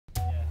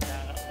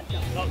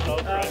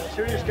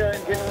Should we just go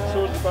and get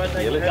sorted the boat?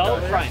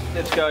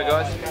 Let's go,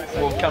 guys.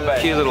 We'll come back.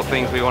 A few little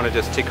things we want to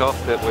just tick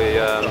off that we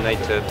need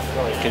to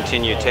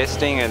continue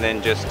testing, and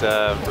then just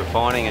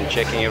refining and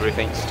checking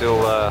everything's still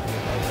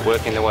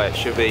working the way it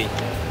should be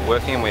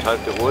working, and we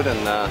hoped it would,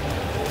 and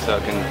so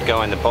it can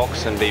go in the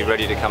box and be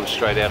ready to come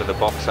straight out of the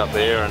box up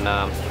there and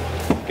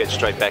get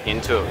straight back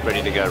into it,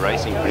 ready to go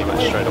racing pretty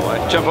much straight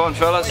away. Jump on,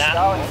 fellas.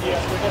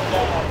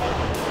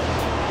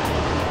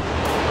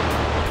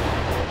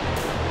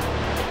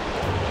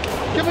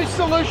 Give me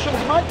solutions,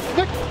 mate.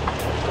 Nick.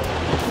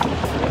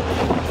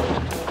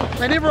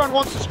 And everyone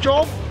wants this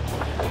job.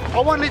 I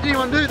won't let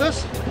anyone do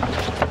this.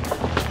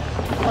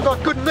 I've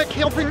got good Nick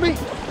helping me.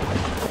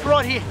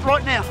 Right here,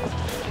 right now.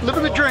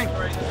 Living the dream.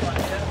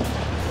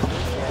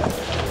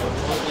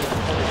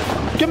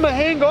 Give him a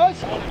hand,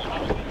 guys.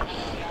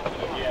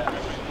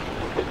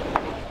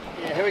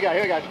 Yeah, here we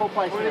go, full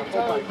place now,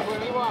 full place.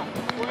 21,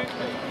 20,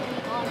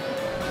 21.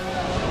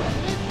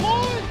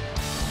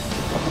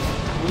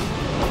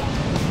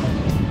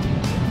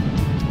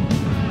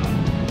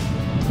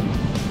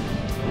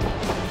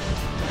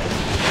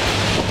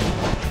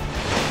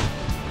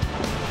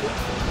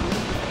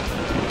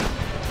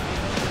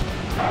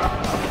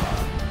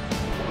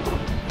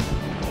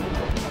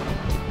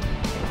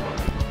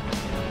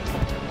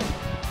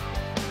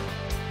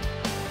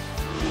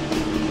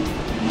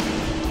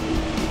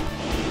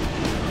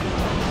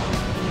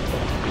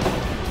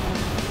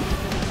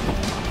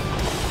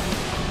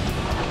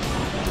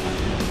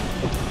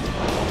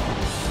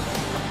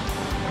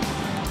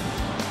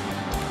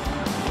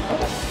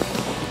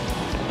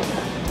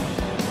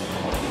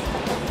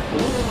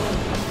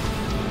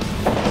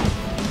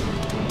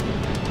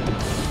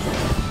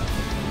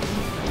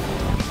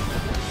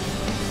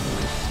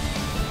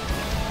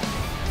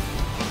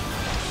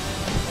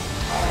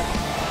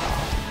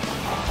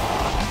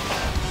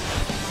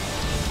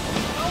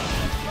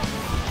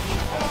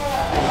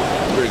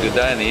 Good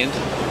day in the end.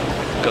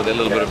 Got that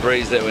little bit of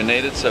breeze that we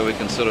needed, so we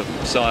can sort of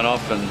sign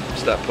off and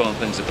start pulling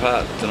things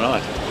apart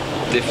tonight.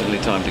 Definitely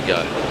time to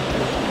go.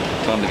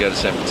 Time to go to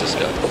San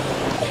Francisco.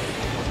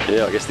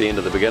 Yeah, I guess the end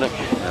of the beginning.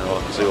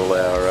 Obviously all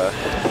our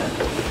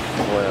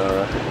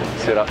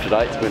setup to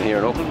date's been here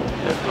in Auckland,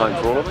 home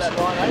for all of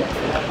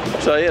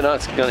us. So yeah, no,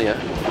 it's going to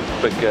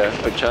big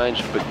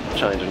change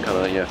in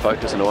kind of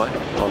focus in a way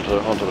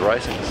onto the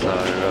racing. So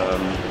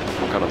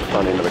kind of the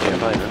fun end of the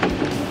campaign. Right?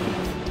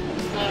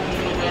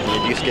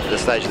 You just get to the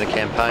stage of the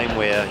campaign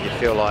where you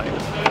feel like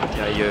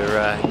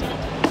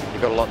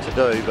you've got a lot to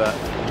do, but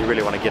you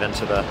really want to get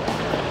into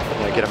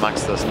get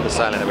amongst the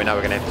sailing that we know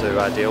we're going to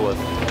have to deal with.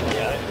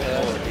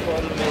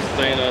 It's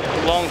been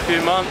a long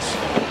few months.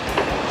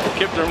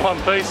 Kept her in one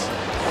piece.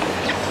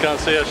 Just can't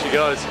see how she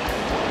goes.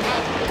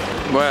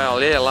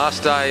 Well, yeah,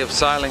 last day of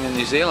sailing in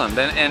New Zealand,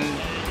 and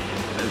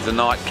the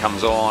night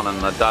comes on and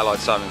the daylight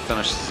saving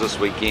finishes this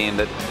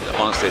weekend.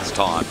 Honestly, it's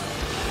time.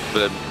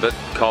 But a bit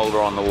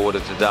colder on the water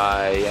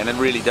today, and it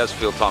really does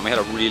feel time. We had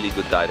a really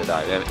good day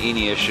today. We didn't have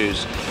any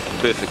issues,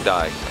 perfect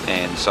day,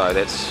 and so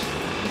that's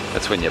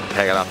when you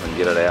pack it up and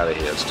get it out of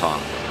here. It's time.